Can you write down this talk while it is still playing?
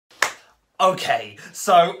Okay,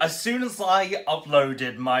 so as soon as I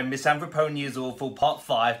uploaded my Misanthropony is Awful Part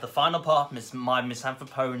 5, the final part of my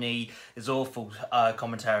Misanthropony is Awful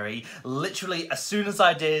commentary, literally as soon as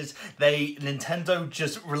I did, Nintendo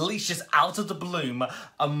just released, just out of the bloom,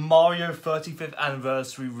 a Mario 35th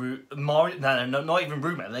anniversary, not even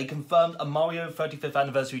rumor, they confirmed a Mario 35th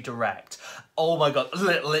anniversary direct. Oh my god,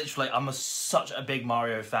 literally, I'm such a big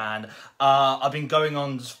Mario fan. I've been going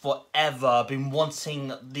on forever, I've been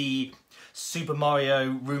wanting the Super Mario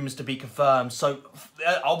rumors to be confirmed. So,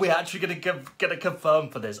 are we actually gonna confirm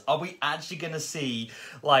for this? Are we actually gonna see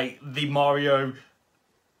like the Mario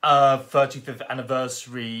 35th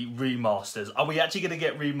anniversary remasters? Are we actually gonna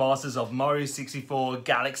get remasters of Mario 64,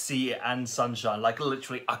 Galaxy, and Sunshine? Like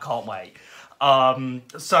literally, I can't wait.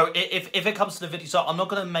 So if it comes to the video, so I'm not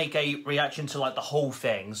going to make a reaction to like the whole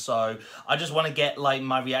thing, so I just want to get like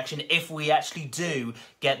my reaction if we actually do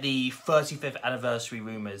get the 35th anniversary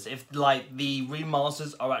rumors, if like the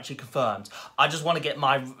remasters are actually confirmed. I just want to get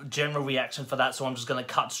my general reaction for that, so I'm just going to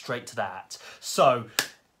cut straight to that. So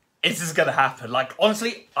is this gonna happen? Like,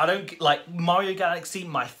 honestly, I don't, like, Mario Galaxy,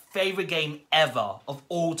 my favorite game ever of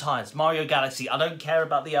all times. Mario Galaxy, I don't care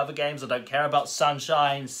about the other games, I don't care about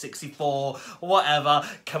Sunshine, 64, whatever.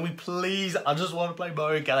 Can we please, I just want to play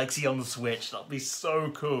Mario Galaxy on the Switch. That'd be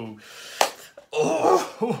so cool.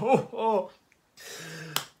 Oh.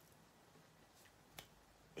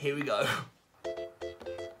 Here we go.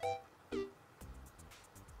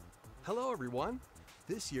 Hello, everyone.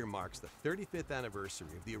 This year marks the 35th anniversary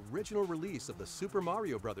of the original release of the Super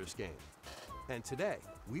Mario Bros. Game. And today,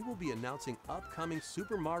 we will be announcing upcoming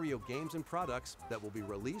Super Mario games and products that will be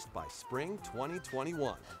released by spring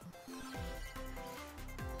 2021.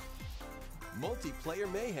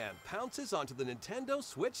 Multiplayer mayhem pounces onto the Nintendo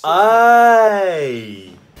Switch system.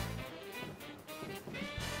 I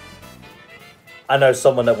know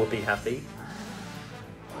someone that would be happy.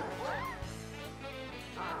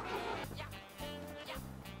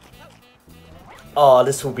 Oh,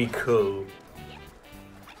 this will be cool.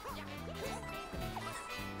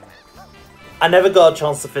 I never got a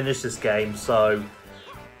chance to finish this game, so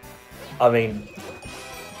I mean,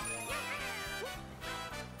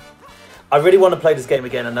 I really want to play this game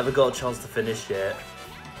again. I never got a chance to finish it.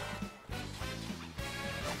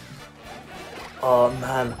 Oh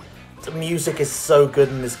man, the music is so good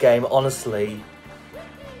in this game, honestly.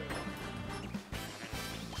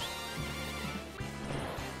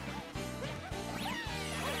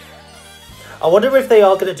 I wonder if they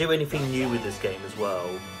are going to do anything new with this game as well.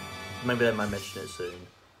 Maybe they might mention it soon.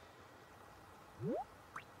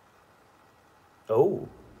 Oh.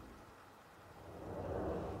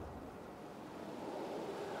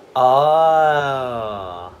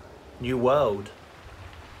 Ah. New world.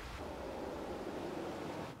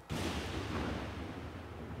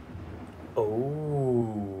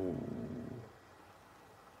 Oh.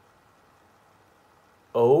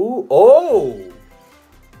 Oh. Oh.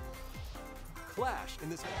 Clash in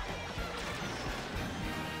this.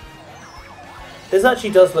 This actually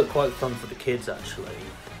does look quite fun for the kids, actually.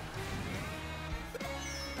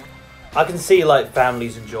 I can see, like,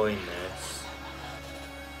 families enjoying this.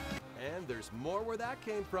 And there's more where that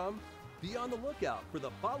came from. Be on the lookout for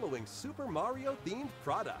the following Super Mario-themed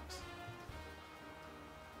products.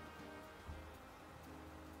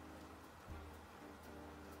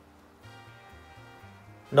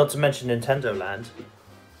 Not to mention Nintendo Land.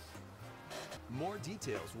 More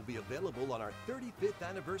details will be available on our 35th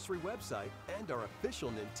anniversary website and our official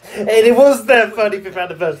Nintendo. And it was their 35th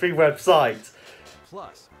anniversary website.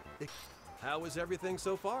 Plus, how is everything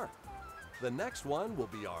so far? The next one will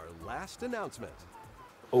be our last announcement.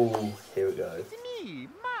 Oh, here we go. It's me,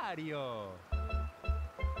 Mario.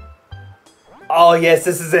 Oh yes,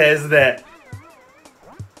 this is it, isn't it?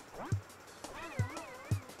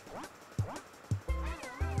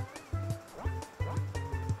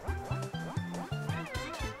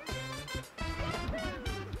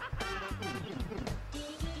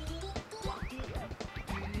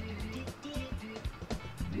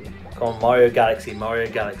 Come on, Mario Galaxy, Mario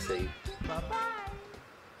Galaxy. Bye-bye.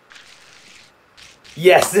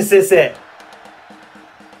 Yes, this is it.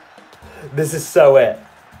 This is so it.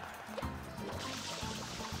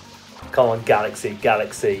 Come on, Galaxy,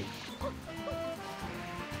 Galaxy.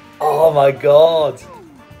 Oh my god.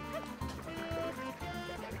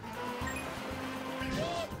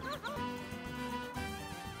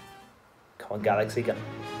 Come on, Galaxy.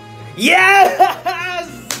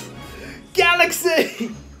 Yes!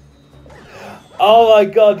 Galaxy! Oh my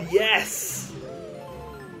god, yes!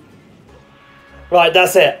 Right,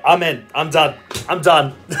 that's it. I'm in. I'm done. I'm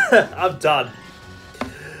done. I'm done.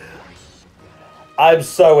 I'm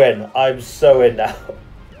so in. I'm so in now.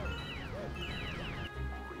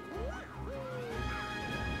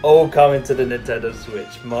 All coming to the Nintendo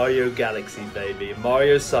Switch. Mario Galaxy, baby.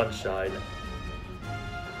 Mario Sunshine.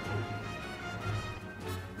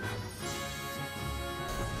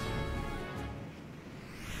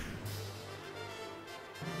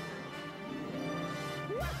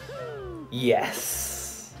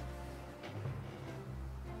 Yes.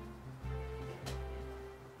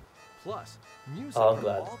 Plus, music Oh, I'm from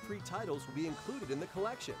glad. all 3 titles will be included in the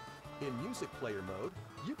collection. In Music Player mode,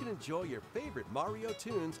 you can enjoy your favorite Mario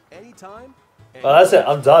tunes anytime. Well, that's it.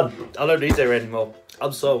 I'm done. I don't need to anymore.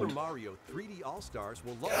 I'm Super sold. Mario 3D All-Stars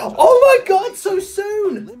will launch Oh my god, so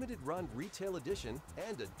soon! limited run retail edition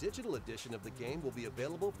and a digital edition of the game will be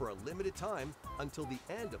available for a limited time until the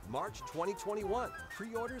end of March 2021.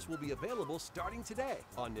 Pre-orders will be available starting today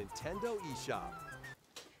on Nintendo eShop.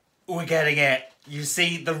 We're getting it. You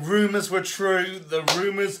see, the rumors were true. The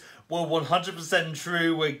rumors were 100%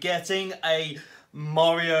 true. We're getting a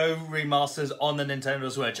Mario remasters on the Nintendo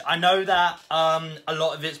Switch. I know that a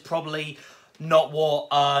lot of it's probably not what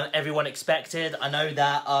everyone expected. I know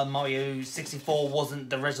that Mario 64 wasn't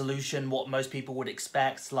the resolution what most people would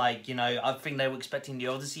expect. Like, you know, I think they were expecting the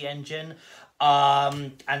Odyssey engine.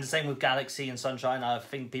 And the same with Galaxy and Sunshine. I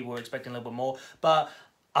think people were expecting a little bit more. But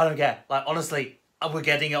I don't care. Like, honestly, we're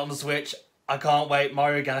getting it on the Switch. I can't wait.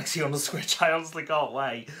 Mario Galaxy on the Switch. I honestly can't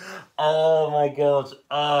wait. Oh my god.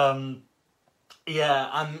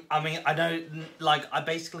 Yeah, I mean, I know, like, I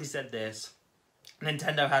basically said this.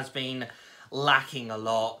 Nintendo has been lacking a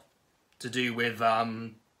lot to do with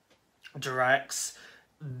directs.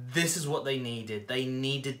 This is what they needed. They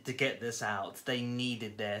needed to get this out. They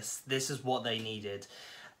needed this. This is what they needed.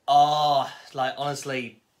 Oh, like,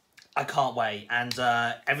 honestly, I can't wait. And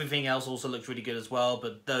everything else also looks really good as well,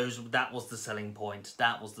 but that was the selling point.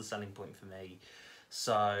 That was the selling point for me.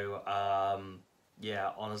 So,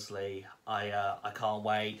 yeah, honestly, I can't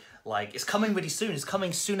wait. Like, it's coming really soon. It's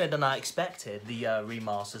coming sooner than I expected, the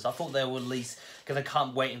remasters. I thought they were at least gonna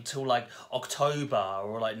can't wait until like October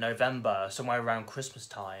or like November, somewhere around Christmas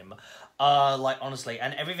time. Like, honestly,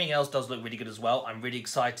 and everything else does look really good as well. I'm really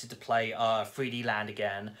excited to play 3D Land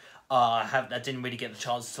again. I didn't really get the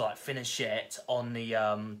chance to like finish it on the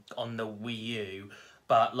Wii U.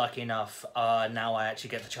 But lucky enough, now I actually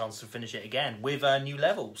get the chance to finish it again with new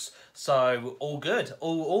levels. So, all good.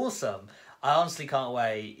 All awesome. I honestly can't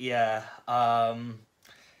wait. Yeah.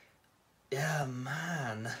 Yeah,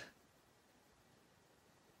 man.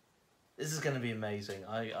 This is going to be amazing.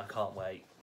 I can't wait.